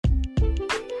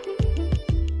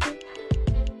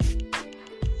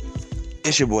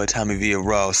It's your boy Tommy V of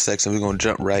Raw Sex, and we're gonna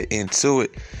jump right into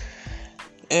it.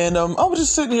 And I was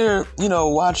just sitting here,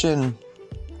 watching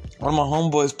on my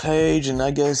homeboy's page, and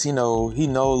I guess he know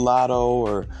Lotto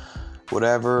or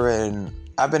whatever. And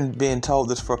I've been being told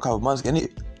this for a couple months. And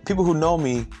people who know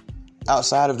me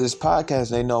outside of this podcast,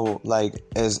 they know, like,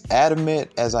 as adamant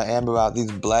as I am about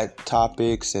these black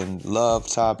topics and love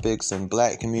topics and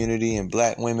black community and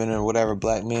black women and whatever,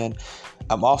 black men,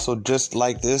 I'm also just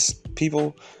like this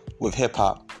people with hip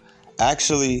hop.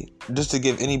 Actually, just to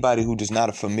give anybody who is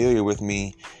not familiar with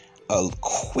me a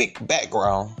quick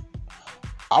background,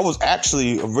 I was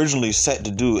actually originally set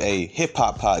to do a hip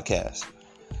hop podcast,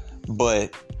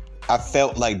 but I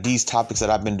felt like these topics that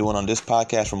I've been doing on this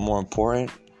podcast were more important.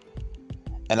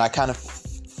 And I kind of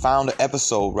found an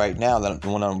episode right now that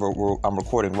when I'm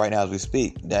recording right now as we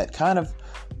speak, that kind of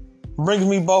brings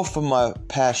me both of my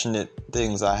passionate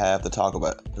things I have to talk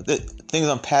about, the things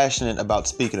I'm passionate about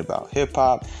speaking about, hip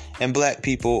hop and black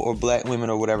people or black women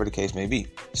or whatever the case may be.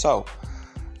 So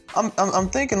I'm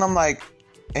thinking, I'm like,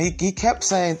 he kept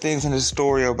saying things in his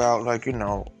story about, like,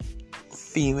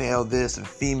 female this and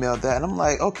female that, and I'm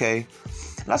like, okay.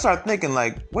 And I started thinking,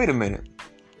 like, wait a minute.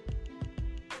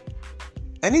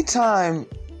 Anytime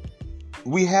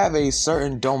we have a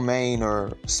certain domain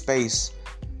or space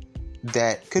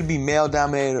that could be male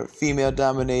dominated or female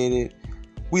dominated,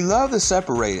 we love to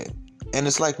separate it. And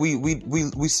it's like we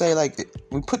say, like,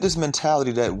 we put this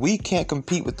mentality that we can't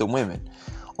compete with the women,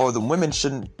 or the women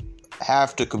shouldn't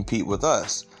have to compete with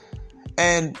us.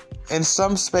 And in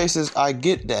some spaces, I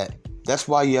get that. That's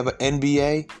why you have an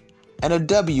NBA and a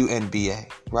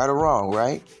WNBA, right or wrong,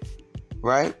 right?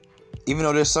 Right? Even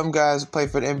though there's some guys who play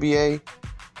for the NBA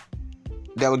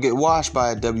that would get washed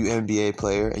by a WNBA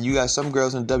player, and you got some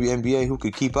girls in the WNBA who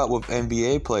could keep up with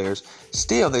NBA players,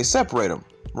 still they separate them,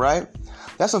 right?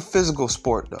 That's a physical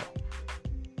sport, though.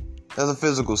 That's a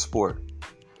physical sport.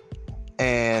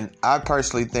 And I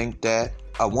personally think that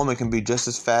a woman can be just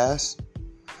as fast.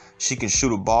 She can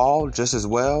shoot a ball just as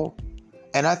well.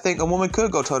 And I think a woman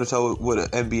could go toe-to-toe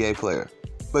with an NBA player.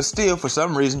 But still, for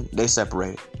some reason, they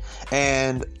separate.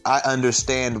 And I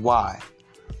understand why.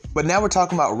 But now we're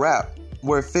talking about rap,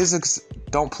 where physics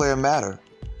don't play a matter.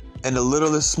 And the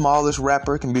littlest, smallest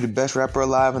rapper can be the best rapper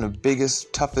alive, and the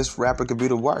biggest, toughest rapper can be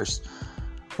the worst.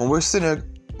 When we're sitting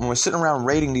around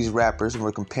rating these rappers, and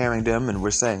we're comparing them, and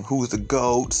we're saying who's the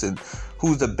GOATs, and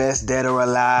who's the best dead or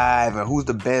alive, or who's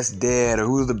the best dead, or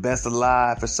who's the best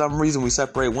alive, for some reason we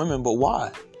separate women, but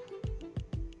why?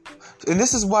 And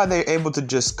this is why they're able to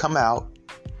just come out,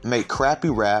 make crappy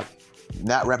rap,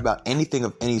 not rap about anything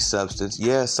of any substance.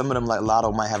 Yeah, some of them, like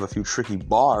Lotto, might have a few tricky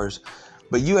bars,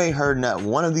 but you ain't heard not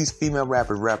one of these female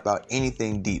rappers rap about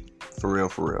anything deep, for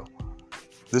real.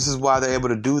 This is why they're able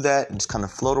to do that and just kind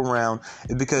of float around.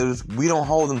 It's because we don't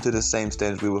hold them to the same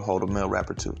standards we would hold a male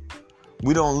rapper to.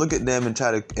 We don't look at them and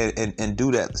try to and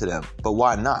do that to them. But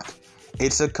why not?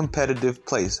 It's a competitive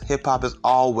place. Hip hop has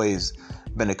always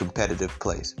been a competitive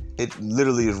place. It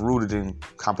literally is rooted in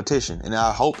competition, and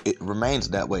I hope it remains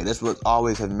that way. That's what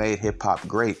always has made hip hop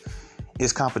great.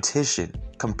 Is competition,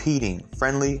 competing,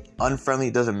 friendly, unfriendly,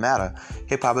 it doesn't matter.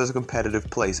 Hip hop is a competitive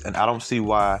place, and I don't see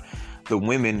why the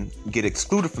women get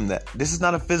excluded from that. This is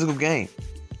not a physical game.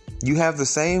 You have the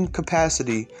same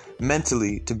capacity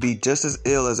mentally to be just as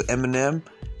ill as Eminem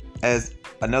as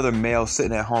another male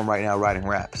sitting at home right now writing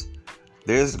raps.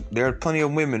 There are plenty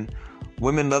of women.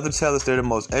 Women love to tell us they're the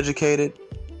most educated.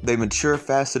 They mature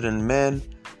faster than men.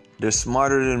 They're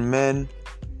smarter than men.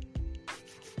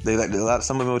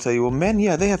 Some women will tell you, well, men,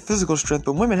 yeah, they have physical strength,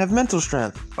 but women have mental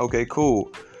strength. Okay,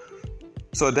 cool.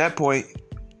 So at that point,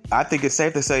 I think it's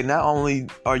safe to say not only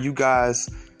are you guys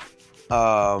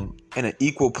in an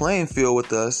equal playing field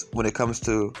with us when it comes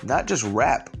to not just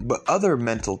rap, but other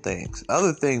mental things,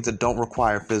 other things that don't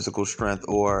require physical strength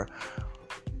or,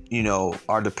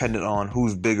 are dependent on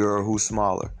who's bigger or who's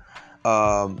smaller.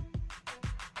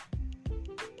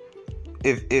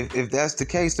 If that's the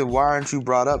case, then why aren't you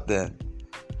brought up then?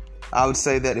 I would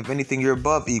say that if anything, you're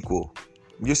above equal.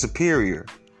 You're superior,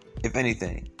 if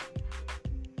anything.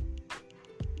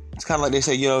 It's kind of like they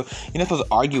say, you're not supposed to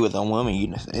argue with a woman.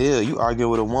 You argue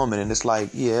with a woman, and it's like,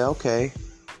 yeah, okay.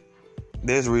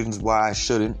 There's reasons why I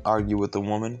shouldn't argue with a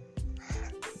woman.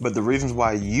 But the reasons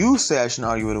why you say I shouldn't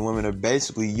argue with a woman are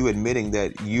basically you admitting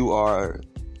that you are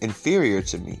inferior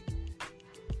to me.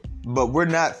 But we're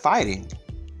not fighting.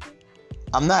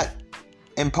 I'm not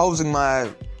imposing my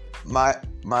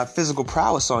physical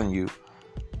prowess on you.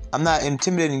 I'm not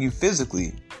intimidating you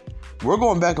physically. We're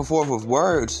going back and forth with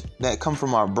words that come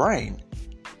from our brain.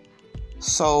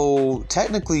 So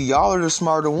technically, y'all are the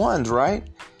smarter ones, right?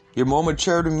 You're more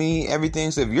mature than me.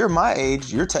 Everything. So if you're my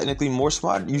age, you're technically more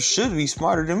smart. You should be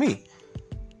smarter than me.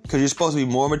 Because you're supposed to be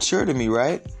more mature than me,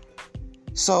 right?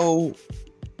 So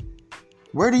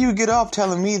where do you get off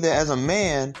telling me that as a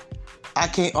man, I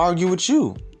can't argue with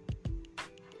you?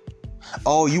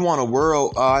 Oh, you want a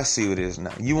world? Oh, I see what it is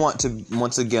now. You want to,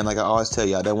 once again, like I always tell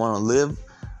y'all, they want to live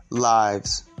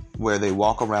lives where they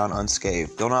walk around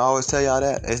unscathed. Don't I always tell y'all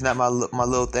that? It's not my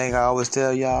little thing I always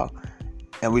tell y'all.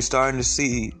 And we're starting to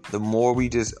see, the more we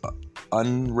just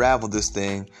unravel this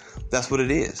thing, that's what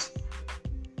it is.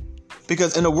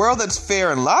 Because in a world that's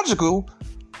fair and logical,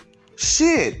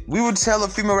 shit, we would tell a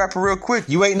female rapper real quick,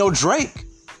 you ain't no Drake.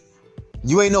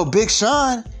 You ain't no Big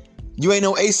Sean. You ain't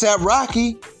no A$AP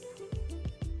Rocky.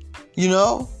 You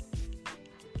know?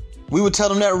 We would tell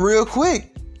them that real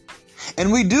quick.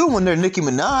 And we do when they're Nicki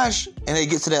Minaj and they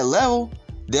get to that level.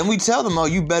 Then we tell them, oh,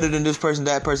 you better than this person,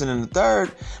 that person, and the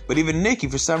third. But even Nicki,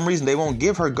 for some reason, they won't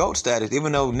give her GOAT status.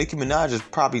 Even though Nicki Minaj is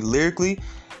probably lyrically,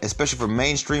 especially for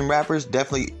mainstream rappers,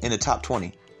 definitely in the top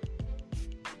 20.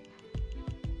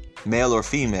 Male or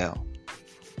female.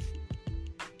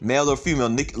 Male or female,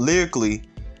 lyrically,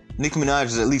 Nicki Minaj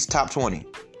is at least top 20.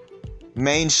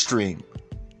 Mainstream.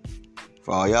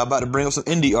 For all y'all about to bring up some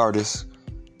indie artists,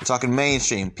 we're talking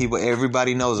mainstream. People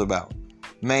everybody knows about.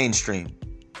 Mainstream.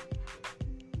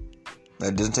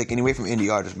 That doesn't take any away from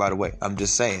indie artists, by the way. I'm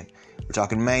just saying. We're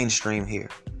talking mainstream here.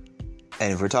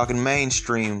 And if we're talking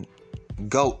mainstream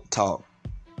GOAT talk,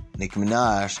 Nicki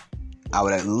Minaj, I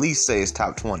would at least say is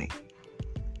top 20.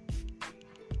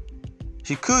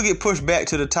 She could get pushed back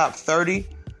to the top 30,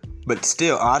 but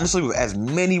still, honestly, with as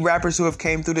many rappers who have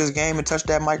came through this game and touched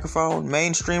that microphone,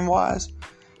 mainstream-wise,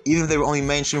 even if they were only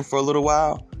mainstream for a little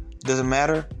while, doesn't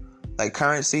matter. Like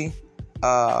Currency,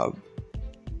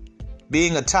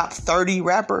 being a top 30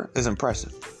 rapper is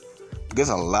impressive. There's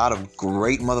a lot of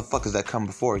great motherfuckers that come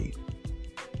before you.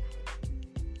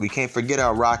 We can't forget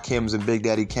our Rakims and Big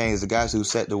Daddy Kanes, the guys who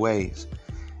set the waves.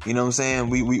 You know what I'm saying?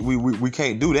 We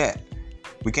can't do that.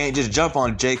 We can't just jump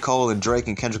on J. Cole and Drake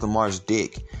and Kendrick Lamar's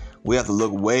dick. We have to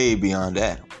look way beyond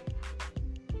that.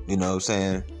 You know what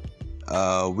I'm saying?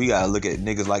 We gotta look at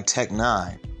niggas like Tech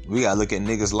Nine. We gotta look at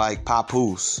niggas like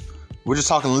Papoose. We're just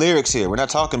talking lyrics here. We're not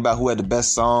talking about who had the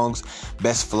best songs,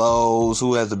 best flows,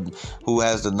 who has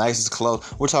the nicest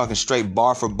clothes. We're talking straight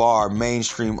bar for bar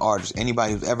mainstream artists.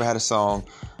 Anybody who's ever had a song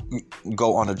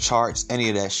go on the charts, any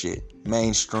of that shit.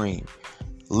 Mainstream.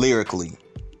 Lyrically.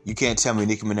 You can't tell me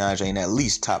Nicki Minaj ain't at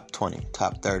least top 20,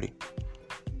 top 30.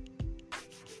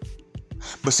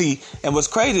 But see, and what's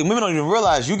crazy, women don't even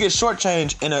realize you get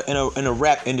shortchanged in a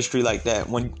rap industry like that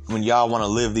when y'all want to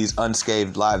live these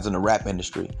unscathed lives in the rap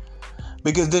industry.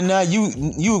 Because then now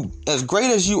you as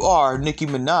great as you are, Nicki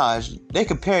Minaj, they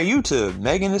compare you to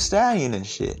Megan Thee Stallion and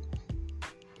shit.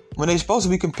 When they're supposed to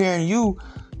be comparing you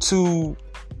to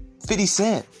 50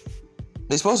 Cent.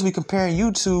 They're supposed to be comparing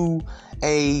you to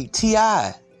a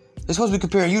T.I. They're supposed to be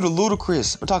comparing you to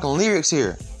Ludacris. We're talking lyrics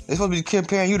here. They're supposed to be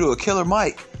comparing you to a Killer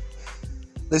Mike.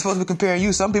 They're supposed to be comparing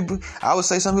you. Some people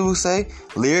say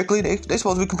lyrically, they're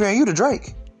supposed to be comparing you to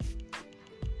Drake.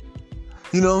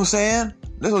 You know what I'm saying?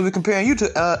 They're supposed to be comparing you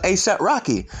to A$AP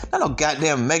Rocky. Not no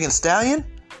goddamn Megan Thee Stallion.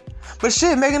 But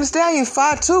shit, Megan Thee Stallion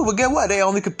 5'2", but get what? They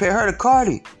only compare her to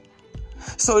Cardi.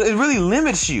 So it really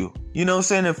limits you. You know what I'm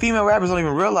saying? And female rappers don't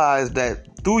even realize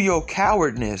that through your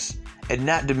cowardness and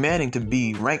not demanding to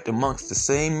be ranked amongst the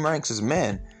same ranks as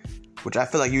men, which I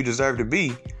feel like you deserve to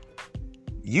be,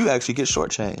 you actually get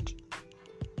shortchanged.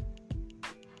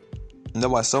 And that's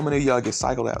why so many of y'all get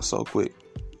cycled out so quick.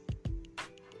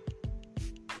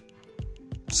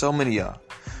 So many of y'all.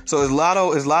 So is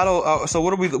Lotto, so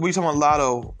what are we talking about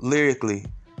Lotto lyrically?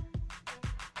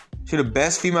 She the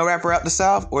best female rapper out the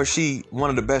South, or is she one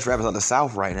of the best rappers out the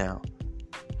South right now?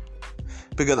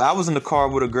 Because I was in the car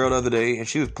with a girl the other day and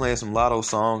she was playing some Lotto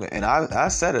song, and I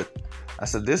said it. I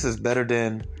said, this is better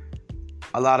than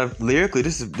a lot of lyrically.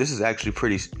 This is actually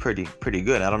pretty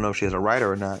good. I don't know if she has a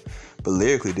writer or not, but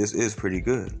lyrically this is pretty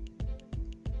good.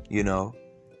 You know,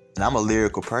 and I'm a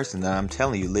lyrical person, and I'm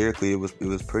telling you, lyrically it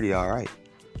was pretty all right.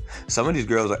 Some of these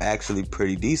girls are actually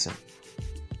pretty decent.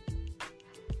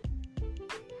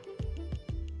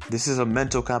 This is a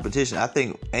mental competition. I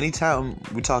think anytime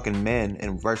we're talking men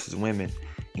and versus women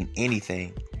in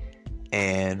anything,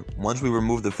 and once we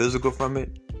remove the physical from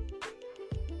it,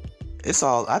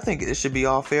 I think it should be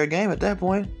all fair game at that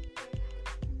point.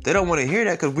 They don't want to hear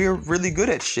that because we're really good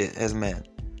at shit as men.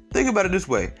 Think about it this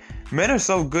way. Men are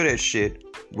so good at shit,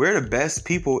 we're the best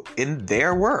people in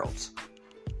their worlds.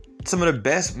 Some of the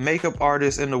best makeup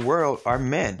artists in the world are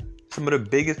men. Some of the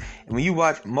biggest. And when you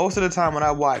watch, most of the time when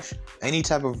I watch any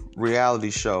type of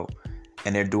reality show,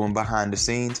 and they're doing behind the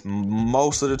scenes,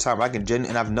 most of the time,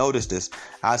 and I've noticed this,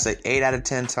 I'd say 8 out of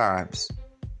 10 times,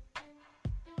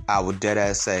 I would dead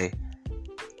ass say,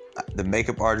 the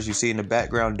makeup artist you see in the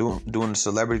background doing the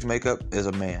celebrity's makeup is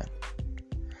a man.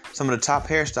 Some of the top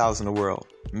hairstylists in the world,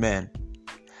 men.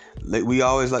 We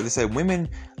always like to say, women,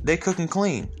 they cook and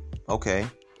clean. Okay,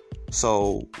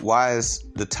 so why is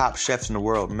the top chefs in the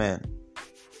world men?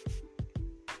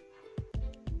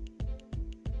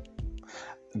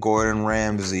 Gordon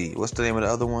Ramsay. What's the name of the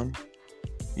other one?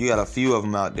 You got a few of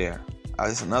them out there.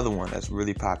 That's another one that's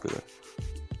really popular.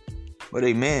 But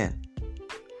they men.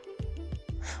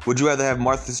 Would you rather have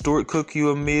Martha Stewart cook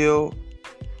you a meal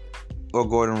or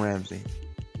Gordon Ramsay?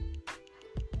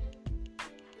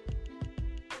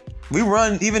 We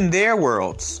run even their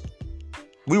worlds.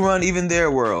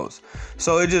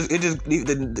 So it just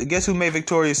guess who made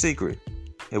Victoria's Secret?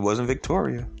 It wasn't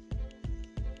Victoria.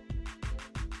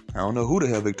 I don't know who the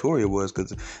hell Victoria was,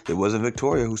 because it wasn't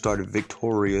Victoria who started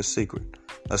Victoria's Secret.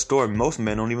 A store most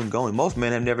men don't even go in. Most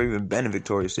men have never even been in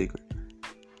Victoria's Secret.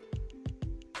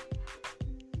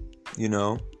 You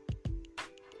know?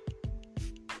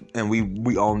 And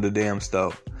we own the damn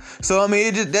stuff. So I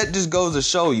mean, that just goes to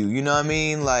show you, you know what I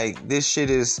mean? Like, this shit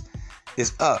is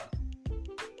up.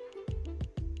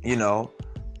 You know?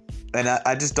 And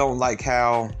I just don't like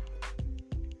how.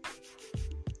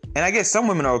 And I guess some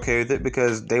women are okay with it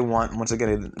because they want, once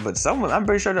again, but some women, I'm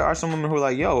pretty sure there are some women who are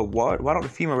like, yo, why don't the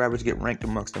female rappers get ranked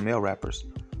amongst the male rappers?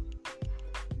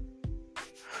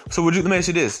 So let me ask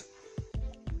you this.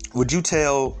 Would you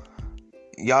tell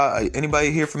y'all,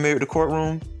 anybody here familiar with the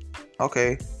courtroom?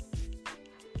 Okay.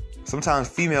 Sometimes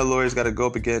female lawyers got to go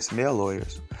up against male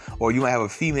lawyers. Or you might have a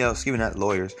female, not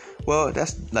lawyers. Well,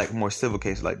 that's like more civil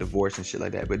cases like divorce and shit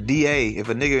like that. But DA, if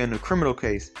a nigga in a criminal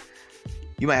case,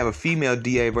 you might have a female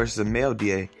DA versus a male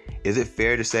DA. Is it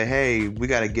fair to say, hey, we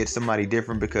got to get somebody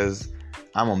different because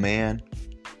I'm a man?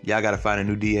 Y'all got to find a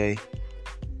new DA?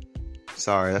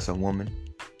 Sorry, that's a woman.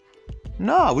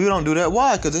 No, we don't do that.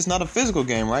 Why? Because it's not a physical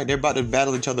game, right? They're about to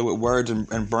battle each other with words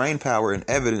and brain power and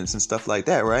evidence and stuff like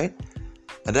that, right?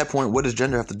 At that point, what does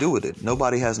gender have to do with it?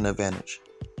 Nobody has an advantage.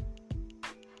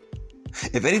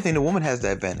 If anything, the woman has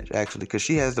the advantage, actually, because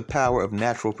she has the power of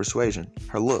natural persuasion.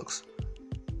 Her looks.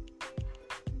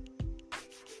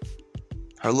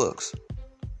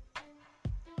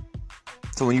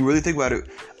 So when you really think about it,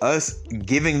 us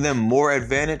giving them more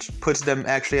advantage puts them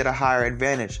actually at a higher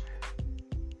advantage.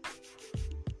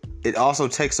 It also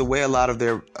takes away a lot of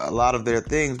their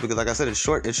things because, like I said, it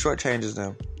shortchanges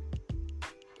them.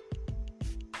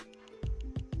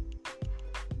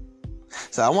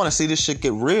 So I want to see this shit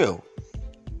get real.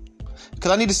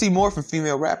 Because I need to see more from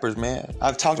female rappers, man.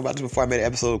 I've talked about this before. I made an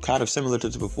episode kind of similar to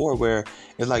this before where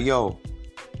it's like, yo,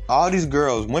 all these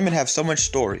girls, women have so much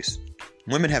stories.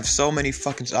 Women have so many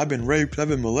fucking... I've been raped. I've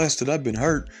been molested. I've been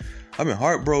hurt. I've been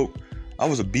heartbroken. I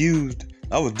was abused.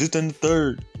 I was this and the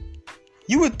third.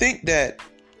 You would think that...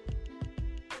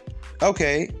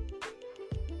 Okay.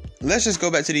 Let's just go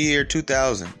back to the year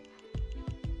 2000.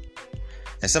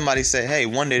 And somebody say, hey,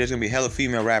 one day there's going to be hella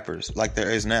female rappers like there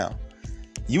is now.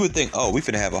 You would think, oh, we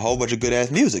finna have a whole bunch of good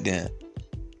ass music then.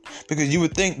 Because you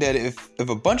would think that if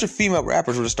a bunch of female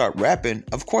rappers were to start rapping,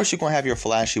 of course you're going to have your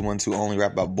flashy ones who only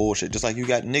rap about bullshit. Just like you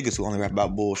got niggas who only rap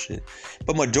about bullshit.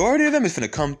 But majority of them is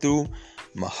finna come through.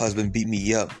 My husband beat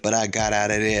me up, but I got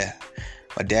out of there.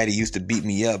 My daddy used to beat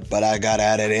me up, but I got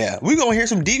out of there. We're going to hear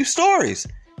some deep stories.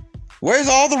 Where's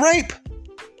all the rape?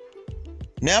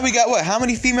 Now we got what? How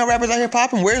many female rappers out here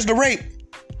popping? Where's the rape?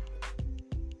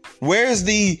 Where's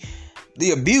the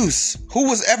abuse? Who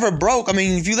was ever broke? I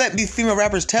mean, if you let these female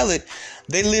rappers tell it,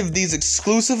 they live these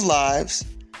exclusive lives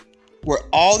where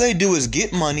all they do is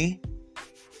get money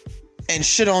and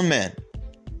shit on men.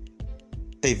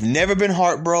 They've never been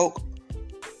heartbroken.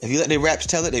 If you let their raps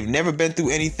tell it, they've never been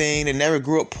through anything. They never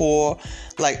grew up poor.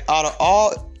 Like, out of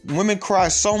all, women cry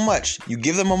so much. You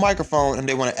give them a microphone and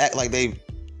they want to act like they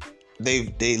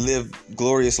live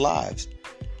glorious lives.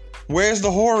 Where's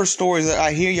the horror stories that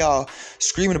I hear y'all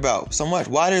screaming about so much?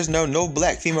 Why there's no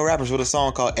black female rappers with a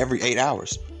song called Every 8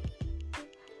 Hours?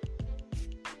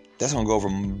 That's going to go over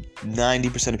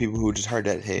 90% of people who just heard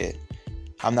that head.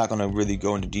 I'm not going to really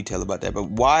go into detail about that.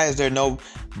 But why is there no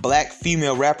black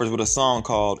female rappers with a song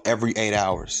called Every 8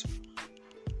 Hours?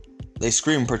 They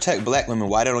scream protect black women.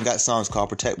 Why they don't got songs called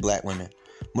Protect Black Women?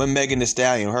 When Megan Thee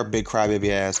Stallion, her big crybaby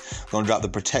ass, gonna drop the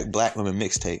Protect Black Women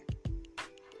mixtape.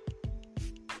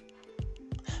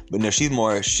 But no, she's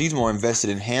more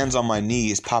invested in hands on my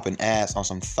knees, popping ass on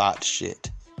some thought shit.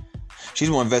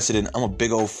 She's more invested in I'm a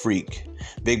big old freak,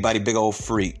 big body, big old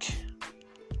freak.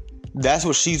 That's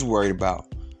what she's worried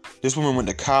about. This woman went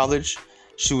to college,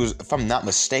 She was, if I'm not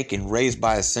mistaken, raised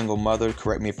by a single mother.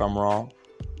 Correct me if I'm wrong.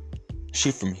 She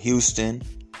from Houston.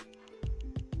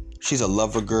 She's a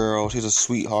lover girl. She's a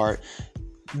sweetheart.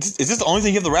 Is this the only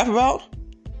thing you have to rap about?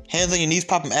 Hands on your knees,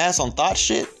 popping ass on thought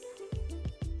shit?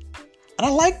 And I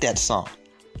like that song.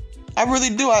 I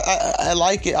really do. I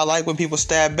like it. I like when people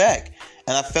stab back.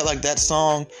 And I felt like that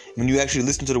song, when you actually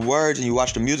listen to the words and you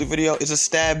watch the music video, it's a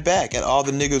stab back at all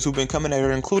the niggas who've been coming at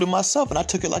her, including myself. And I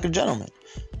took it like a gentleman.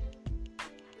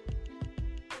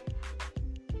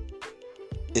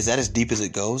 Is that as deep as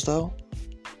it goes, though?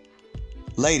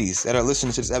 Ladies that are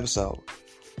listening to this episode,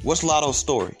 what's Lotto's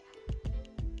story?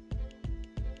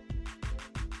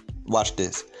 Watch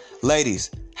this.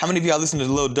 Ladies, how many of y'all listen to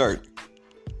Lil Durk?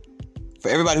 For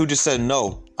everybody who just said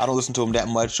no, I don't listen to him that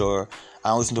much, or I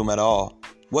don't listen to him at all.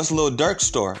 What's Lil Durk's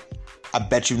story? I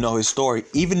bet you know his story,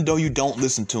 even though you don't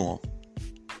listen to him.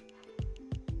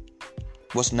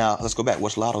 Let's go back.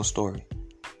 What's Lotto's story?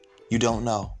 You don't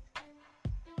know.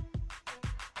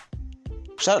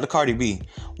 Shout out to Cardi B.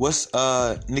 What's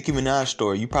Nicki Minaj's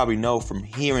story? You probably know from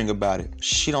hearing about it.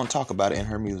 She don't talk about it in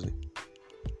her music.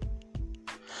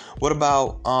 What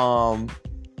about,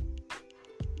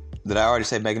 did I already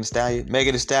say Megan Thee Stallion?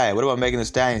 Megan Thee Stallion. What about Megan Thee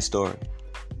Stallion's story?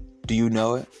 Do you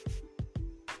know it?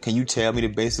 Can you tell me the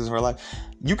basics of her life?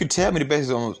 You can tell me the basics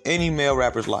of almost any male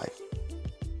rapper's life.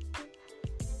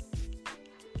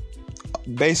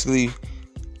 Basically,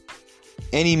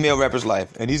 any male rapper's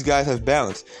life. And these guys have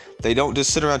balance. They don't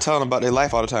just sit around telling about their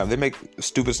life all the time. They make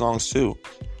stupid songs too.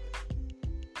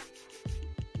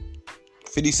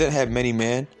 50 Cent had many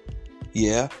men.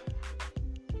 Yeah.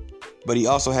 But he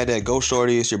also had that Go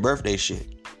Shorty, it's your birthday shit.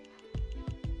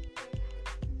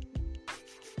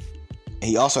 And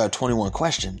he also had 21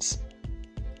 Questions.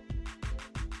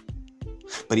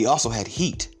 But he also had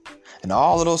Heat. And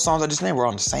all of those songs I just named were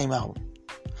on the same album.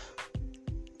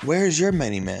 Where's your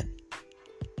many men?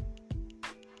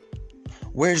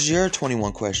 Where's your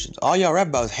 21 Questions? All y'all rap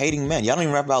about is hating men. Y'all don't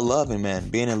even rap about loving men,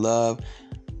 being in love.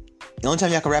 The only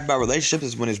time y'all can rap about relationships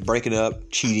is when it's breaking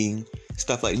up, cheating,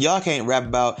 stuff like that. Y'all can't rap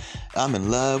about, I'm in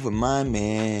love with my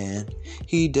man.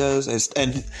 He does.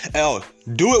 And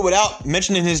do it without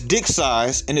mentioning his dick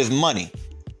size and his money.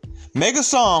 Make a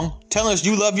song telling us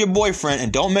you love your boyfriend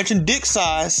and don't mention dick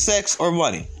size, sex, or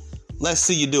money. Let's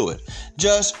see you do it.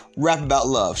 Just rap about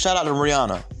love. Shout out to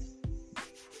Rihanna.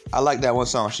 I like that one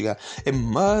song she got. It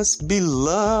must be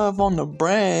love on the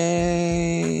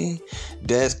brain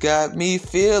that's got me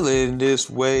feeling this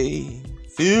way.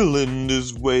 Feeling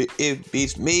this way. It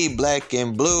beats me black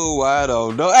and blue. I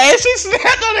don't know. Hey, she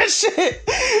snapped on that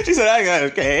shit. She said, I got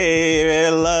okay,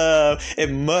 love.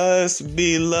 It must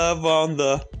be love on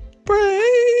the brain.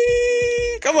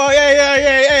 Come on,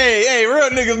 hey,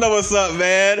 real niggas know what's up,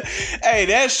 man. Hey,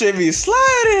 that shit be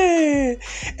sliding.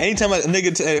 Anytime a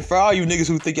nigga, for all you niggas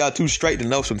who think y'all too straight to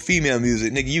know some female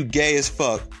music, nigga, you gay as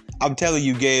fuck. I'm telling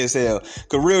you, gay as hell.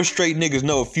 Cause real straight niggas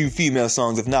know a few female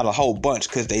songs, if not a whole bunch,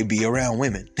 cause they be around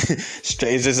women.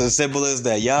 Straight, it's just as simple as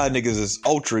that. Y'all niggas is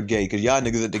ultra gay, cause y'all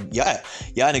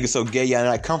niggas so gay, y'all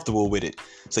not comfortable with it.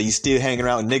 So you still hanging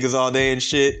around with niggas all day and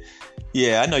shit.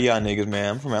 Yeah, I know y'all niggas,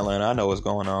 man. I'm from Atlanta. I know what's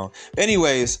going on.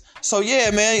 Anyways, so yeah,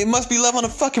 man, it must be love on the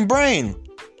fucking brain.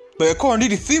 But according to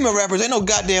these female rappers, ain't no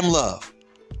goddamn love.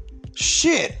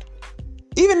 Shit.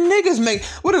 Even niggas make,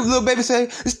 what did Lil Baby say?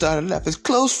 It started off as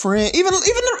close friend. Even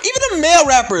the male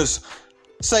rappers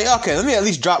say, okay, let me at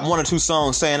least drop one or two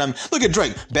songs saying, look at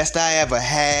Drake, best I ever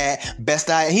had,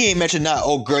 he ain't mentioned not,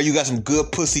 oh girl, you got some good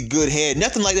pussy, good head,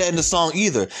 nothing like that in the song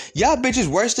either. Y'all bitches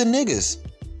worse than niggas.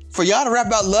 For y'all to rap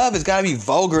about love, it's gotta be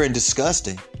vulgar and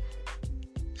disgusting.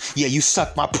 Yeah, you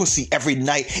suck my pussy every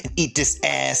night and eat this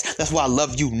ass. That's why I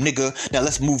love you, nigga. Now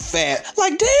let's move fast.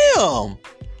 Like, damn.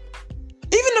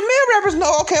 Even the male rappers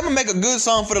know, okay, I'm gonna make a good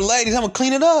song for the ladies. I'm gonna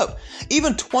clean it up.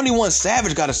 Even 21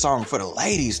 Savage got a song for the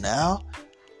ladies now.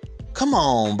 Come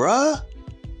on, bruh.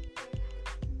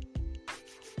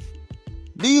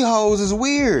 These hoes is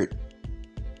weird.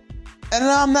 And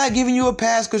I'm not giving you a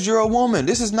pass because you're a woman.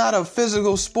 This is not a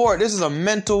physical sport. This is a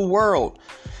mental world.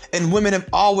 And women have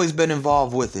always been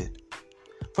involved with it.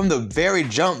 From the very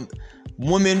jump,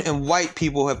 women and white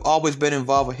people have always been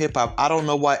involved with hip-hop. I don't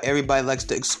know why everybody likes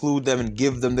to exclude them and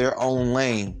give them their own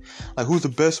lane. Like, who's the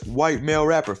best white male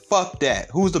rapper? Fuck that.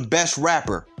 Who's the best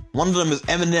rapper? One of them is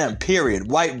Eminem, period.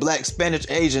 White, black, Spanish,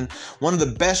 Asian. One of the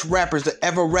best rappers to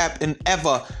ever rap and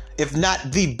ever, if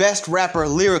not the best rapper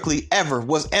lyrically ever,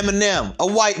 was Eminem, a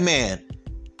white man.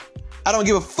 I don't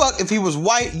give a fuck if he was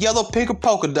white, yellow, pink, or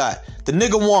polka dot. The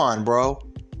nigga won, bro.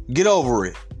 Get over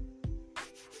it.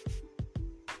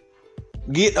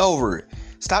 Get over it.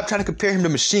 Stop trying to compare him to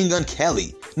Machine Gun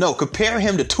Kelly. No, compare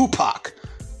him to Tupac.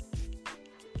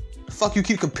 fuck you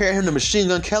keep comparing him to Machine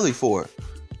Gun Kelly for?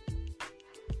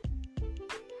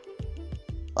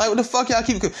 Like, what the fuck y'all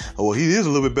keep... Oh, well, he is a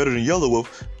little bit better than Yellow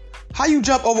Wolf. How you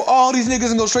jump over all these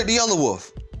niggas and go straight to Yellow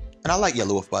Wolf? And I like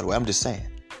Yellow Wolf, by the way. I'm just saying.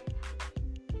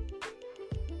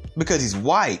 Because he's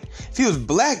white. If he was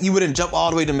black, you wouldn't jump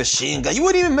all the way to Machine Gun. You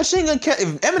wouldn't even Machine Gun Kelly.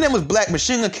 If Eminem was black,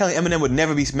 Machine Gun Kelly, Eminem would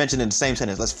never be mentioned in the same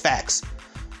sentence. That's facts.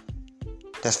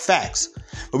 That's facts.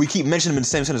 But we keep mentioning them in the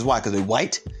same sentence. Why? Because they're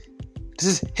white?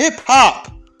 This is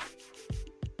hip-hop.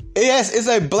 Yes, it's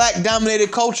a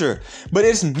black-dominated culture. But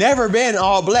it's never been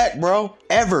all black, bro.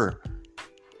 Ever.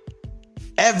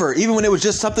 Ever. Even when it was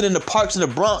just something in the parks in the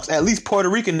Bronx, at least Puerto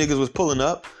Rican niggas was pulling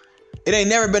up. It ain't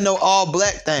never been no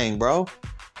all-black thing, bro.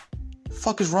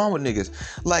 Fuck is wrong with niggas?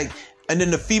 Like, and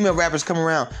then the female rappers come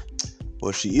around.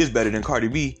 Well, she is better than Cardi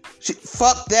B.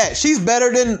 Fuck that. She's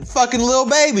better than fucking Lil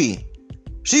Baby.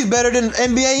 She's better than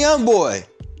NBA Youngboy.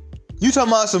 You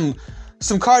talking about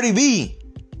some Cardi B?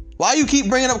 Why you keep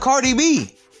bringing up Cardi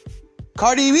B?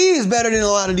 Cardi B is better than a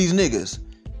lot of these niggas.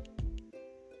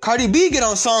 Cardi B get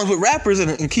on songs with rappers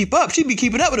and keep up. She be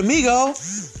keeping up with Amigo.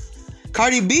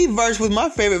 Cardi B verse was my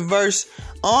favorite verse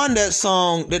on that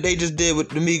song that they just did with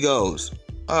the Migos.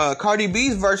 Cardi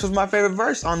B's verse was my favorite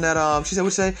verse on that. She said, "We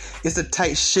say it's the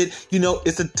tight shit. You know,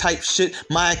 it's the type shit.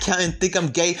 My accountant think I'm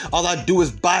gay. All I do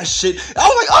is buy shit." I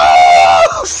was like,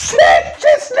 "Oh shit!"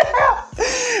 Just now,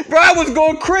 bro, I was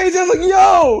going crazy. I was like,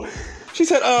 "Yo!"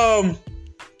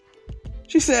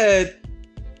 She said,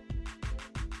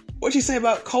 what'd she say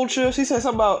about culture? She said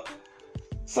something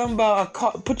about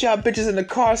put y'all bitches in the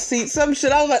car seat. Some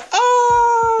shit. I was like,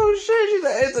 oh shit. She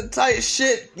said, it's a tight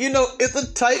shit. You know, it's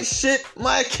a tight shit.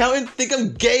 My accountant think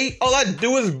I'm gay. All I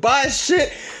do is buy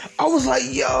shit. I was like,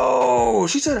 yo.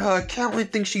 She said her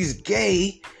accountant thinks she's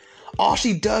gay. All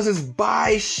she does is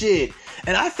buy shit.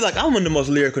 And I feel like I'm one of the most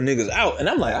lyrical niggas out. And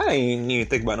I'm like, I ain't even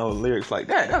think about no lyrics like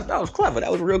that. That was clever.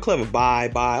 That was real clever. Buy.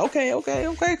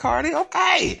 Okay, Cardi.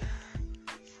 Okay.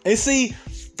 And see,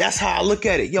 that's how I look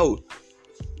at it. Yo,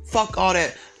 fuck all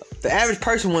that. The average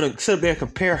person want to sit up there and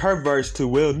compare her verse to,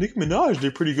 well, Nicki Minaj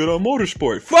did pretty good on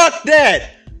Motorsport. Fuck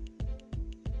that.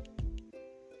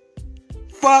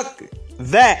 Fuck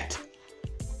that.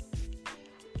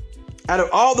 Out of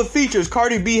all the features,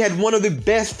 Cardi B had one of the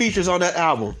best features on that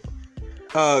album.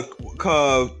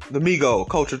 The Migo,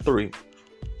 Culture 3.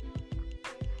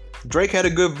 Drake had a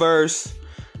good verse.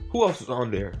 Who else was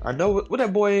on there? I know what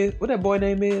that boy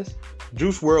name is.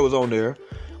 Juice WRLD was on there.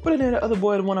 What is that other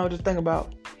boy, the one I was just thinking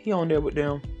about? He on there with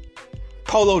them.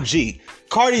 Polo G.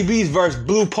 Cardi B's verse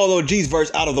blew Polo G's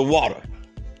verse out of the water.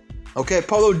 Okay,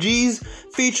 Polo G's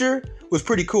feature was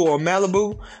pretty cool on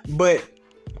Malibu, but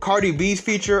Cardi B's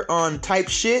feature on Type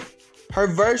Shit, her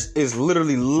verse is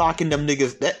literally locking them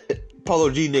niggas, that Polo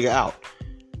G nigga out.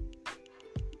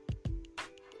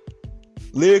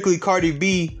 Lyrically, Cardi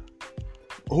B,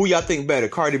 who y'all think better,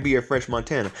 Cardi B or French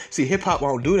Montana? See, hip-hop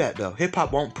won't do that, though.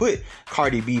 Hip-hop won't put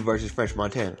Cardi B versus French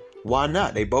Montana. Why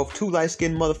not? They both two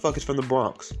light-skinned motherfuckers from the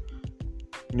Bronx,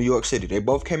 New York City. They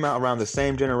both came out around the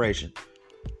same generation.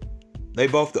 They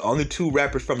both the only two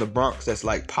rappers from the Bronx that's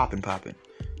like popping.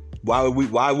 Why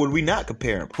would we not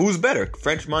compare them? Who's better,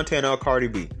 French Montana or Cardi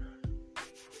B?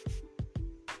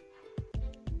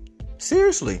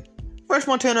 Seriously. French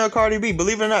Montana or Cardi B?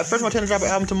 Believe it or not, French Montana drop an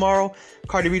album tomorrow.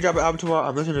 Cardi B drop an album tomorrow.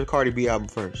 I'm listening to the Cardi B album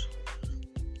first.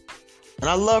 And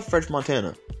I love French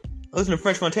Montana. I listen to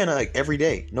French Montana like every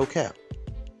day. No cap.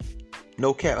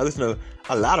 No cap. I listen to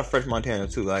a lot of French Montana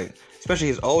too. Like, especially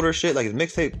his older shit, like his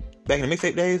mixtape, back in the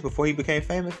mixtape days before he became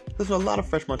famous. Listen to a lot of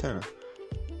French Montana.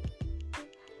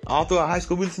 All throughout high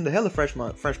school, we listened to hella French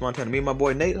Montana. Me and my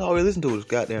boy Nate, all we listened to was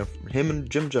goddamn him and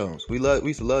Jim Jones. We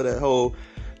used to love that whole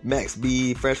Max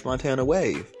B, French Montana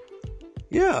wave.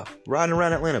 Yeah, riding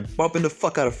around Atlanta, bumping the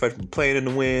fuck out of French, playing in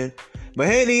the wind. My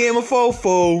handy and my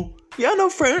fofo. Yeah, I know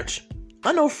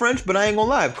French, but I ain't gonna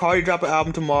lie. If Cardi drop an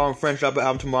album tomorrow and French drop an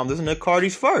album tomorrow, I'm listening to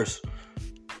Cardi's first.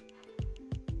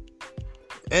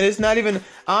 And it's not even,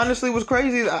 honestly, what's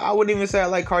crazy, I wouldn't even say I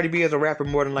like Cardi B as a rapper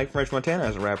more than like French Montana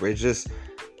as a rapper. It's just,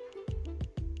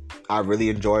 I really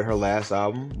enjoyed her last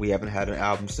album. We haven't had an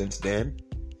album since then.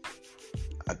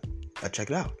 I'd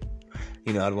check it out.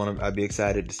 You know, I'd be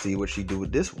excited to see what she do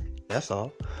with this one. That's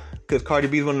all. Because Cardi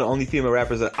B is one of the only female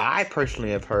rappers that I personally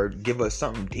have heard give us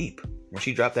something deep. When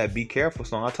she dropped that Be Careful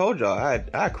song, I told y'all,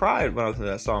 I cried when I listened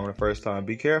to that song the first time.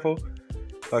 Be Careful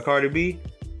by Cardi B.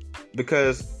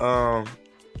 Because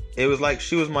it was like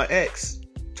she was my ex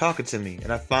talking to me.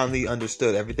 And I finally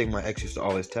understood everything my ex used to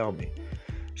always tell me.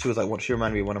 She was like, she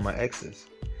reminded me of one of my exes.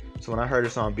 So when I heard the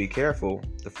song Be Careful,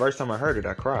 the first time I heard it,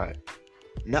 I cried.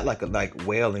 not like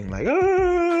wailing, like,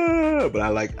 ah, but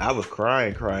I was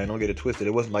crying. Don't get it twisted.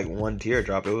 It wasn't like one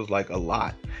teardrop. It was like a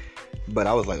lot. But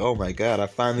I was like, oh my God, I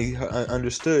finally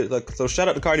understood. Like, so shout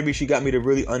out to Cardi B. She got me to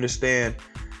really understand,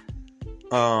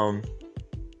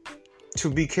 to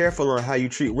be careful on how you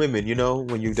treat women, you know,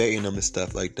 when you're dating them and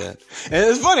stuff like that. And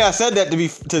it's funny, I said that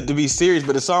to be serious,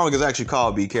 but the song is actually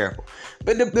called Be Careful.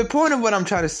 But the point of what I'm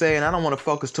trying to say, and I don't want to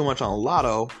focus too much on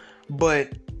Lotto,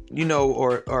 but, you know,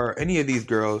 or any of these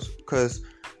girls, because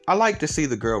I like to see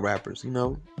the girl rappers, you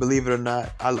know, believe it or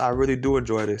not. I really do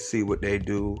enjoy to see what they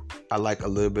do. I like a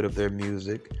little bit of their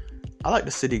music. I like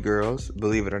the city girls,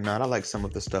 believe it or not. I like some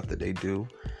of the stuff that they do.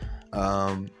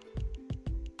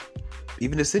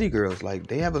 Even the city girls, like,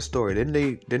 they have a story. Didn't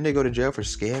they go to jail for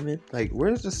scamming? Like,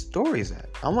 where's the stories at?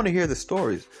 I want to hear the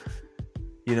stories.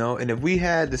 You know, and if we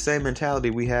had the same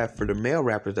mentality we have for the male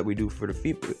rappers that we do for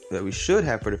that we should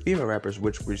have for the female rappers,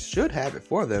 which we should have it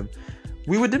for them,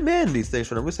 we would demand these things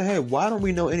from them. We say, hey, why don't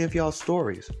we know any of y'all's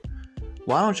stories?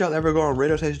 Why don't y'all ever go on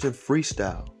radio stations to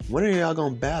freestyle? When are y'all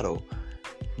gonna battle?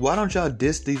 Why don't y'all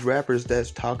diss these rappers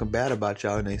that's talking bad about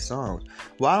y'all in their songs?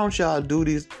 Why don't y'all do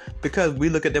these? Because we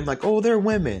look at them like, oh, they're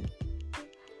women.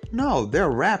 No,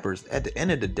 they're rappers. At the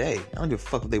end of the day, I don't give a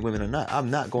fuck if they're women or not. I'm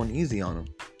not going easy on them.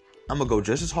 I'm going to go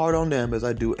just as hard on them as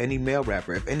I do any male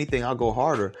rapper. If anything, I'll go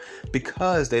harder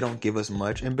because they don't give us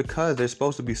much, and because they're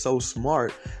supposed to be so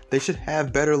smart, they should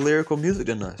have better lyrical music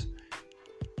than us.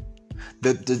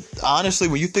 Honestly,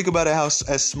 when you think about it, how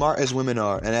as smart as women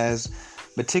are and as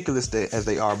meticulous as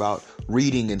they are about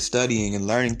reading and studying and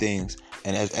learning things,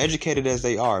 and as educated as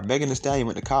they are, Megan Thee Stallion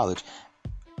went to college.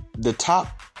 The top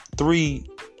 3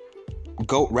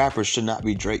 GOAT rappers should not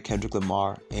be Drake, Kendrick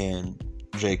Lamar, and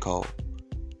J. Cole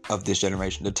of this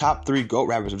generation. The top 3 GOAT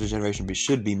rappers of this generation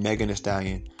should be Megan Thee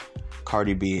Stallion,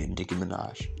 Cardi B, and Nicki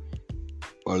Minaj.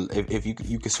 Or if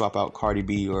you could swap out Cardi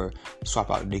B or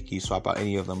swap out Nicki, swap out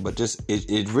any of them, but just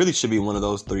it really should be one of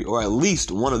those 3, or at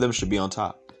least one of them should be on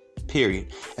top.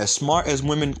 Period. As smart as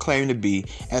women claim to be,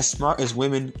 as smart as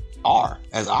women are,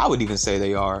 as I would even say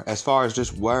they are, as far as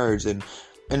just words, and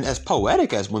as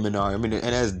poetic as women are, I mean, and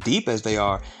as deep as they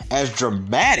are, as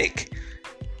dramatic,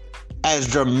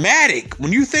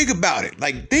 when you think about it,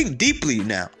 like, think deeply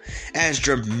now, as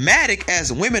dramatic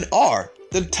as women are,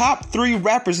 the top 3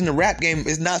 rappers in the rap game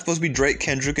is not supposed to be Drake,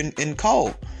 Kendrick, and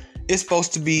Cole. It's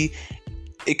supposed to be,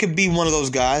 it could be one of those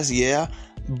guys, yeah,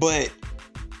 but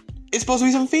it's supposed to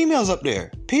be some females up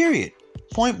there, period.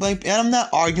 Point blank. And I'm not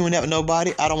arguing that with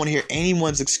nobody. I don't want to hear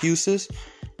anyone's excuses.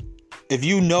 If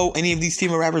you know any of these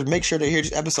female rappers, make sure they hear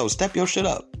this episode. Step your shit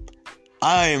up.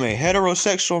 I am a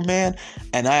heterosexual man,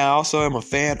 and I also am a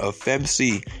fan of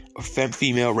femc, or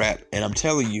female rap. And I'm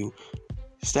telling you,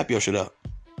 step your shit up.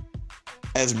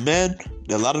 As men,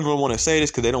 a lot of them don't want to say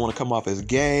this because they don't want to come off as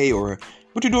gay, or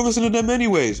what you doing listening to them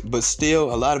anyways. But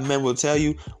still, a lot of men will tell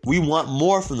you, we want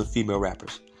more from the female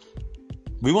rappers.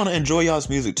 We want to enjoy y'all's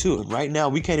music too. And right now,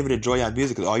 we can't even enjoy y'all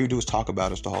music because all you do is talk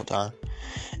about us the whole time.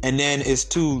 And then it's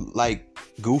too, like,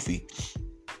 goofy.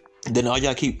 And then all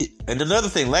y'all keep... And another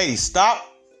thing, ladies, stop.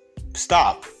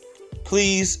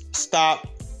 Please stop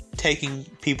taking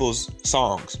people's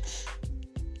songs.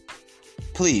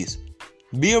 Please.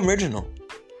 Be original.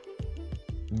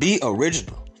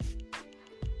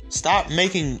 Stop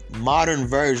making modern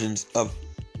versions of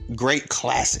great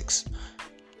classics.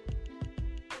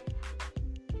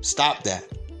 Stop that.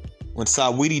 When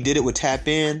Saweetie did it with Tap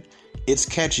In, it's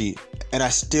catchy, and I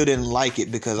still didn't like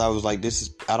it because I was like,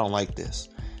 I don't like this.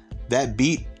 That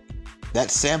beat, that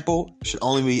sample should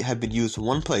only have been used in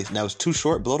one place, and that was Too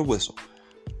Short, Blow the Whistle.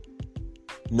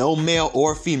 No male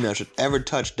or female should ever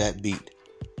touch that beat.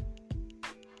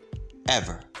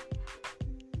 Ever.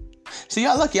 See,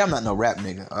 y'all lucky I'm not no rap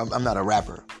nigga. I'm not a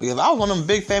rapper. If I was one of them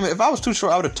big famous, if I was Too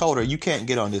Short, I would have told her, you can't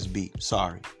get on this beat.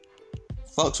 Sorry.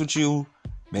 Fucks with you.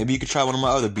 Maybe you could try one of my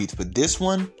other beats, but this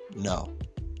one, no.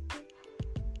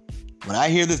 When I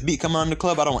hear this beat come on in the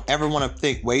club, I don't ever want to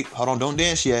think, wait, hold on, don't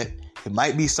dance yet. It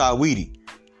might be Saweetie.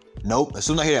 Nope. As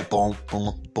soon as I hear that, boom,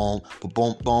 boom, boom, boom,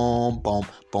 boom, boom,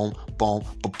 boom, boom,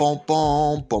 boom,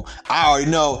 boom, boom, I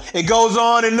already know. It goes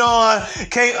on and on.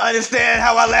 Can't understand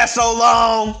how I last so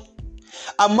long.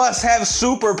 I must have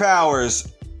superpowers.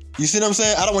 You see what I'm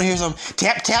saying? I don't want to hear some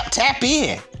tap, tap, tap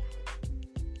in.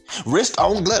 Wrist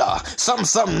on glitter.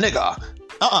 Something, nigga.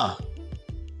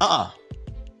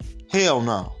 Hell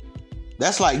no.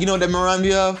 That's like, you know what that reminds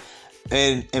me of?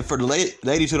 And for the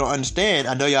ladies who don't understand,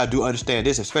 I know y'all do understand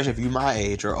this, especially if you my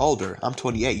age or older. I'm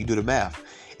 28, you do the math.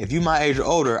 If you my age or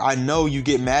older, I know you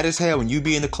get mad as hell when you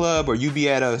be in the club or you be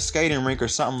at a skating rink or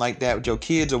something like that with your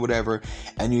kids or whatever,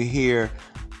 and you hear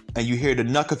the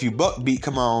Knuck If You Buck beat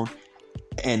come on,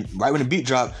 And right when the beat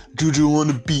dropped, Juju on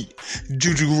the beat,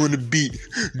 Juju on the beat,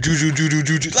 Juju, Juju,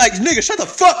 Juju. Like, nigga, shut the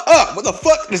fuck up. What the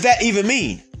fuck does that even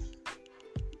mean?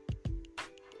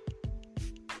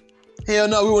 Hell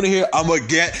no, we want to hear, I'm a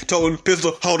gat, toting,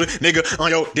 pistol, holding, nigga on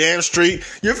your damn street.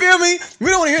 You feel me? We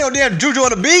don't want to hear no damn Juju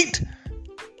on the beat.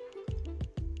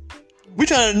 We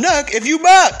trying to knock if you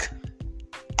buck.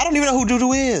 I don't even know who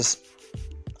Juju is.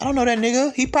 I don't know that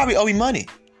nigga. He probably owe me money.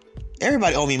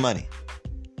 Everybody owe me money.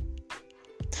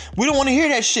 We don't want to hear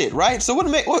that shit, right? So what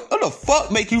the fuck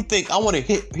make you think I want to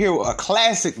hear a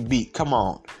classic beat come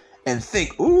on and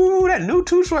think, ooh, that new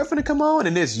Too Short finna come on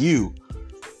and it's you,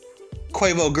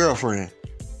 Quavo girlfriend.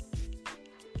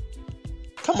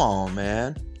 Come on,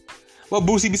 man. What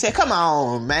Boosie be saying? Come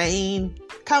on, man.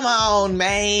 Come on,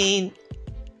 man.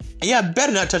 And yeah,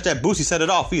 better not touch that Boosie set it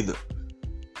off either.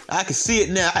 I can see it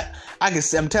now. I can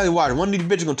see. I'm telling you why. One of these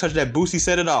bitches gonna touch that Boosie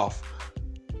set it off.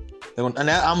 I'm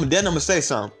gonna say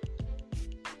something.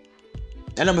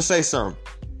 And I'm gonna say something.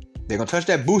 They're gonna touch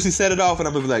that Boosie set it off, and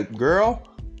I'm gonna be like, girl,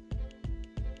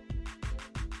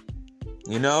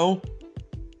 you know,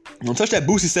 don't touch that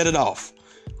Boosie set it off.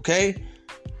 Okay?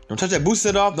 Don't touch that Boosie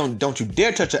set it off. Don't you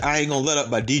dare touch it. I Ain't Gonna Let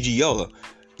Up by DG Yola.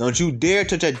 Don't you dare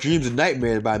touch that Dreams and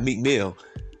Nightmares by Meek Mill.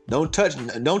 Don't touch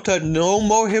no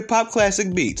more hip hop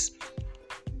classic beats.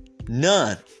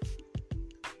 None.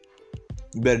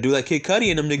 You better do like Kid Cudi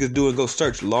and them niggas do and go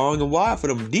search long and wide for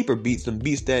them deeper beats, them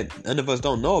beats that none of us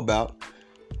don't know about.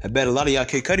 I bet a lot of y'all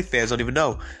Kid Cudi fans don't even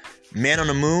know. Man on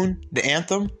the Moon, the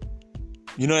anthem.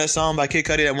 You know that song by Kid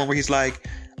Cudi, that one where he's like,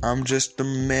 I'm just a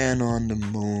man on the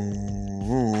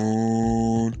moon.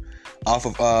 Off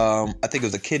of, I think it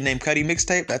was a Kid Named Cudi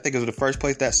mixtape. I think it was the first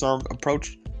place that song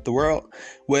approached the world.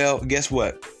 Well, guess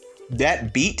what?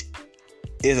 That beat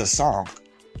is a song.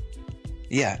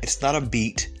 Yeah, it's not a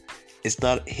beat. It's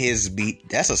not his beat.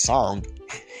 That's a song.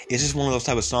 It's just one of those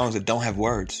type of songs that don't have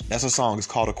words. That's a song. It's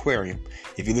called Aquarium.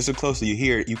 If you listen closely, you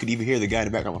hear it. You could even hear the guy in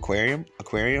the background. Aquarium,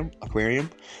 aquarium, aquarium.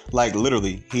 Like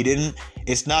literally, he didn't.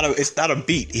 It's not a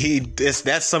beat.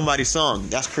 That's somebody's song.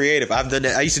 That's creative. I've done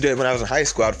that. I used to do it when I was in high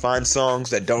school. I'd find songs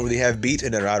that don't really have beats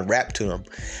and then I'd rap to them.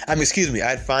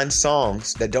 I'd find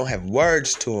songs that don't have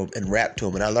words to them and rap to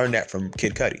them. And I learned that from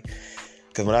Kid Cudi.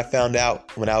 Because when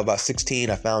I was about 16,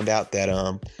 I found out that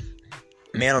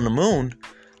Man on the Moon,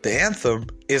 the anthem,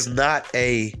 is not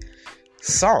a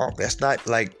song. That's not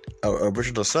like an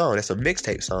original song. That's a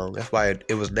mixtape song. That's why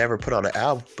it was never put on an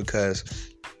album,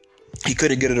 because he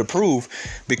couldn't get it approved,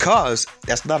 because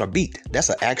that's not a beat. That's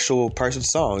an actual person's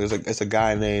song. It's a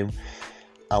guy named,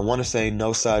 I want to say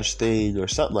No Such Thing or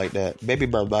something like that. Maybe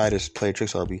my mind is playing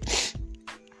tricks on me.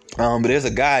 But there's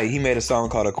a guy, he made a song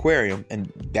called Aquarium, and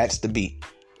that's the beat.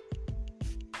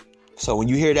 So when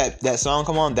you hear that song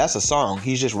come on, that's a song.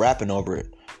 He's just rapping over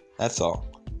it. That's all.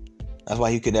 That's why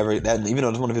he could never, that, even though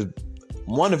it's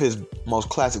one of his most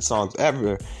classic songs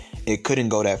ever, it couldn't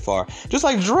go that far. Just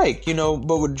like Drake, you know,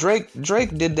 but with Drake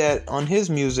did that on his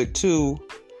music too,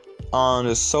 on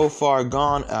the So Far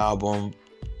Gone album.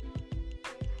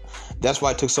 That's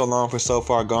why it took so long for So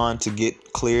Far Gone to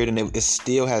get cleared, and it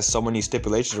still has so many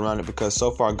stipulations around it, because So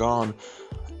Far Gone,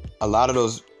 I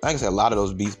can say a lot of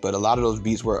those beats, but a lot of those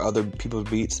beats were other people's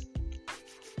beats.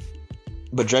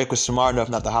 But Drake was smart enough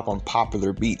not to hop on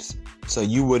popular beats, so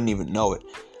you wouldn't even know it.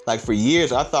 Like for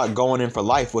years, I thought Going In For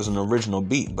Life was an original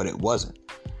beat, but it wasn't.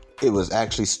 It was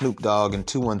actually Snoop Dogg and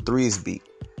 213's beat,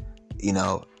 you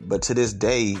know. But to this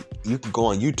day, you can go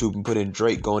on YouTube and put in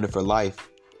Drake Going In For Life,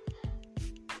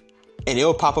 and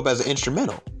it'll pop up as an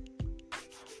instrumental,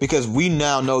 because we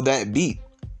now know that beat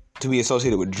to be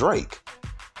associated with Drake.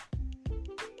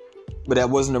 But that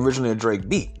wasn't originally a Drake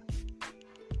beat.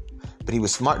 But he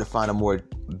was smart to find a more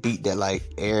beat that like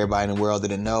everybody in the world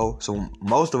didn't know. So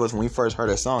most of us, when we first heard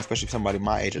that song, especially somebody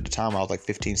my age at the time, I was like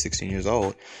 15, 16 years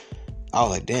old, I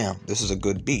was like, damn, this is a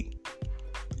good beat.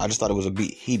 I just thought it was a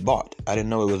beat he bought. I didn't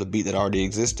know it was a beat that already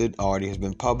existed, already has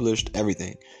been published,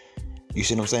 everything. You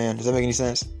see what I'm saying? Does that make any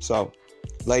sense? So,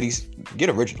 ladies, get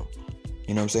original.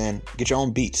 You know what I'm saying? Get your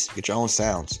own beats. Get your own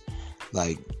sounds.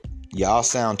 Like, y'all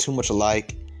sound too much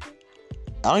alike.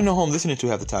 I don't even know who I'm listening to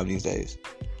half the time these days.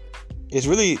 It's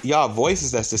really y'all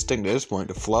voices that's distinct at this point.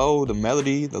 The flow, the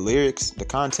melody, the lyrics, the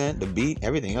content, the beat,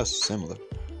 everything else is similar.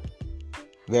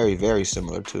 Very, very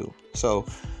similar too. So,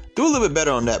 do a little bit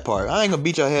better on that part. I ain't gonna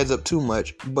beat your heads up too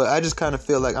much, but I just kind of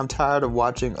feel like I'm tired of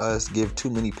watching us give too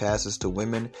many passes to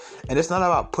women. And it's not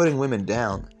about putting women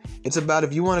down. It's about,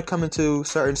 if you want to come into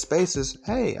certain spaces,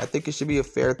 hey, I think it should be a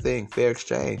fair thing, fair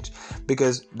exchange.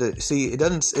 Because it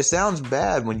sounds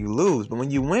bad when you lose, but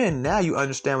when you win, now you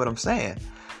understand what I'm saying.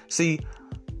 See,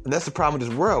 And that's the problem with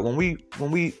this world.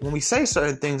 When we say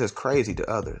certain things that's crazy to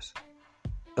others,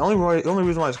 the only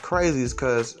reason why it's crazy is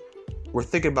because we're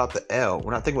thinking about the L.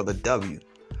 We're not thinking about the W.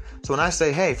 So when I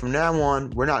say, hey, from now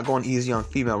on, we're not going easy on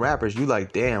female rappers, you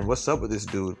like, damn, what's up with this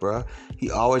dude, bro?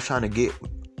 He always trying to get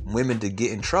women to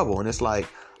get in trouble. And it's like,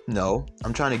 no,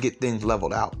 I'm trying to get things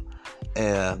leveled out.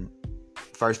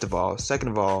 First of all. Second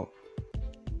of all,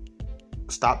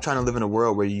 stop trying to live in a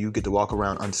world where you get to walk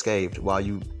around unscathed while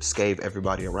you scathe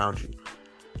everybody around you.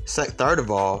 Third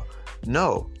of all,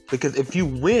 no. Because if you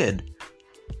win,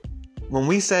 when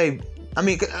we say, I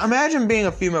mean, imagine being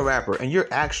a female rapper and you're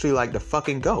actually like the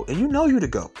fucking GOAT. And you know you're the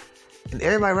GOAT. And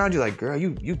everybody around you like, girl,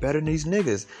 you better than these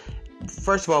niggas.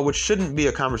 First of all, which shouldn't be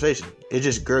a conversation. It's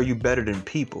just, girl, you better than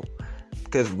people.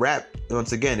 Because rap,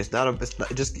 once again, it's not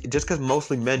just because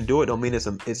mostly men do it don't mean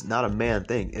it's not a man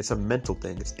thing. It's a mental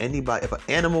thing. It's anybody. If an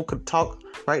animal could talk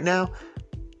right now,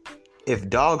 if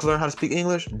dogs learn how to speak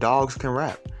English, dogs can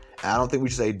rap. I don't think we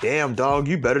should say, damn, dog,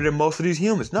 you better than most of these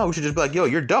humans. No, we should just be like, yo,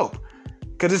 you're dope.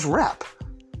 Because it's rap.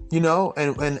 You know,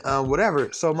 and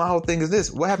whatever. So my whole thing is this.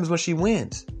 What happens when she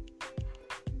wins?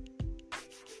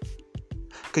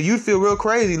 Because you'd feel real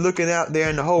crazy looking out there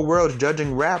and the whole world's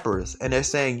judging rappers. And they're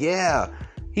saying, yeah,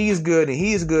 he's good and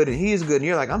he's good and he's good. And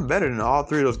you're like, I'm better than all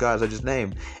three of those guys I just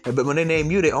named. But when they name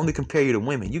you, they only compare you to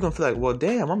women. You're going to feel like, well,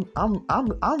 damn,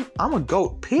 I'm a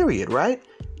GOAT, period, right?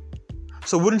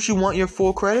 So wouldn't you want your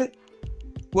full credit?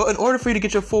 Well, in order for you to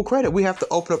get your full credit, we have to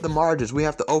open up the margins. We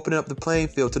have to open up the playing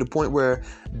field to the point where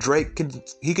Drake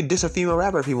could diss a female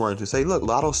rapper if he wanted to. Say, look,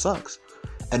 Lotto sucks.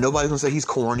 And nobody's going to say he's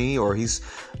corny or he's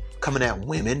coming at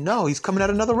women. No, he's coming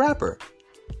at another rapper.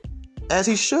 As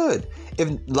he should. If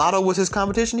Lotto was his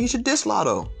competition, he should diss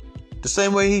Lotto. The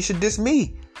same way he should diss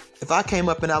me. If I came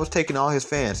up and I was taking all his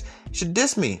fans, he should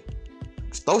diss me.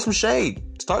 Throw some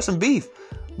shade. Start some beef.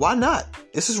 Why not?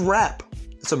 This is rap.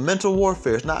 It's a mental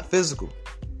warfare. It's not physical.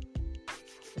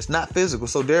 It's not physical.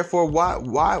 So therefore,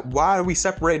 why are we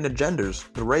separating the genders,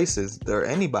 the races, or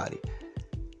anybody?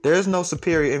 There's no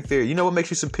superior, inferior. You know what makes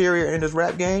you superior in this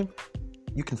rap game?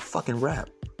 You can fucking rap.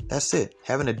 That's it.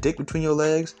 Having a dick between your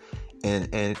legs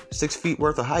and 6 feet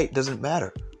worth of height doesn't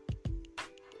matter.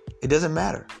 It doesn't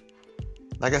matter.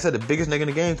 Like I said, the biggest nigga in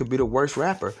the game could be the worst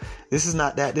rapper. This is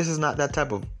not that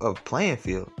type of playing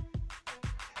field.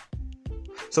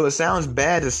 So it sounds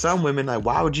bad to some women, like,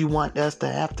 why would you want us to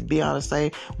have to be on the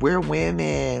same? We're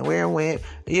women.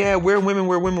 Yeah, we're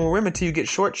women till you get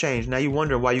shortchanged. Now you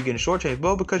wonder why you're getting shortchanged.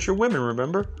 Well, because you're women,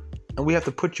 remember? And we have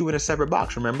to put you in a separate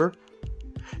box, remember?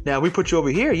 Now we put you over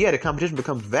here, yeah, the competition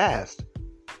becomes vast.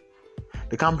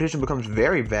 The competition becomes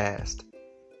very vast.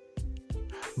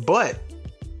 But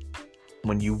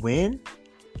when you win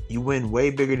way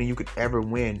bigger than you could ever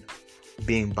win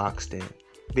being boxed in.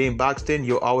 Being boxed in,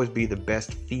 you'll always be the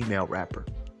best female rapper.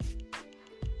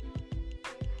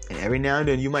 And every now and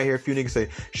then you might hear a few niggas say,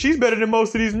 she's better than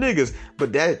most of these niggas.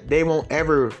 But that they won't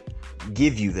ever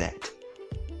give you that.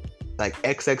 Like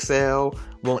XXL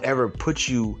won't ever put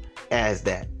you as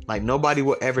that. Like nobody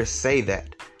will ever say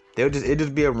that. It'll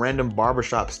just be a random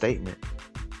barbershop statement.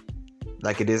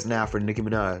 Like it is now for Nicki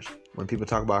Minaj. When people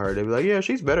talk about her, they'll be like, yeah,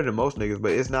 she's better than most niggas,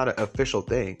 but it's not an official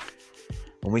thing.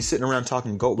 When we sitting around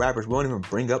talking GOAT rappers, we don't even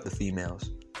bring up the females.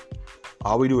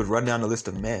 All we do is run down the list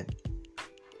of men.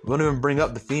 We don't even bring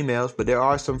up the females, but there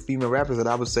are some female rappers that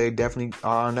I would say definitely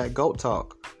are on that GOAT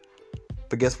talk.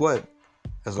 But guess what?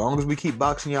 As long as we keep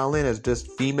boxing y'all in as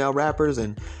just female rappers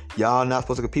and y'all not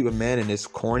supposed to compete with men and it's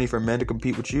corny for men to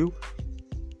compete with you,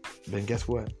 then guess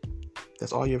what?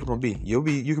 That's all you're ever gonna be. You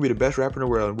can be the best rapper in the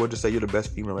world, and we'll just say you're the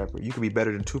best female rapper. You can be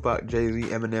better than Tupac, Jay-Z,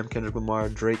 Eminem, Kendrick Lamar,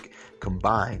 Drake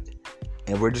combined.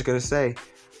 And we're just gonna say,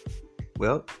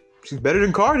 well, she's better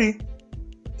than Cardi.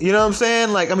 You know what I'm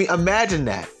saying? Like, I mean, imagine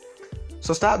that.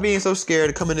 So stop being so scared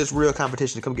to come in this real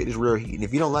competition, to come get this real heat. And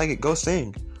if you don't like it, go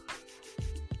sing.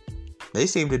 They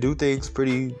seem to do things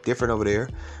pretty different over there.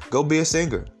 Go be a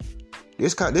singer.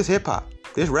 This hip hop,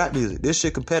 this rap music, this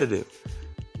shit competitive.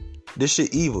 This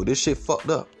shit evil. This shit fucked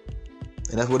up.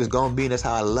 And that's what it's gonna be, and that's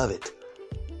how I love it.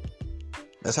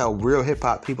 That's how real hip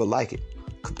hop people like it.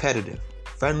 Competitive.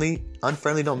 Friendly,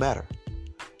 unfriendly don't matter.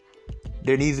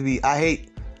 There needs to be, I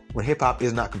hate when hip hop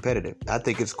is not competitive. I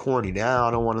think it's corny. Now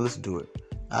I don't want to listen to it.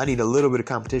 I need a little bit of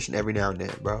competition every now and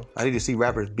then, bro. I need to see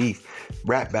rappers beef,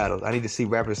 rap battles. I need to see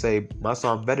rappers say, my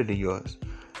song's better than yours.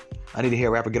 I need to hear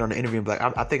a rapper get on the interview and be like,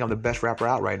 I think I'm the best rapper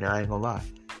out right now. I ain't gonna lie.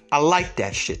 I like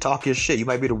that shit. Talk your shit. You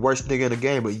might be the worst nigga in the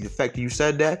game, but the fact that you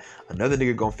said that, another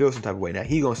nigga gonna feel some type of way. Now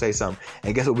he gonna say something.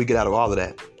 And guess what we get out of all of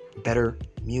that? Better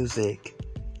music.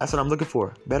 That's what I'm looking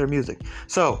for. Better music.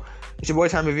 So, it's your boy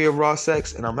Tommy V of Raw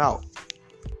Sex, and I'm out.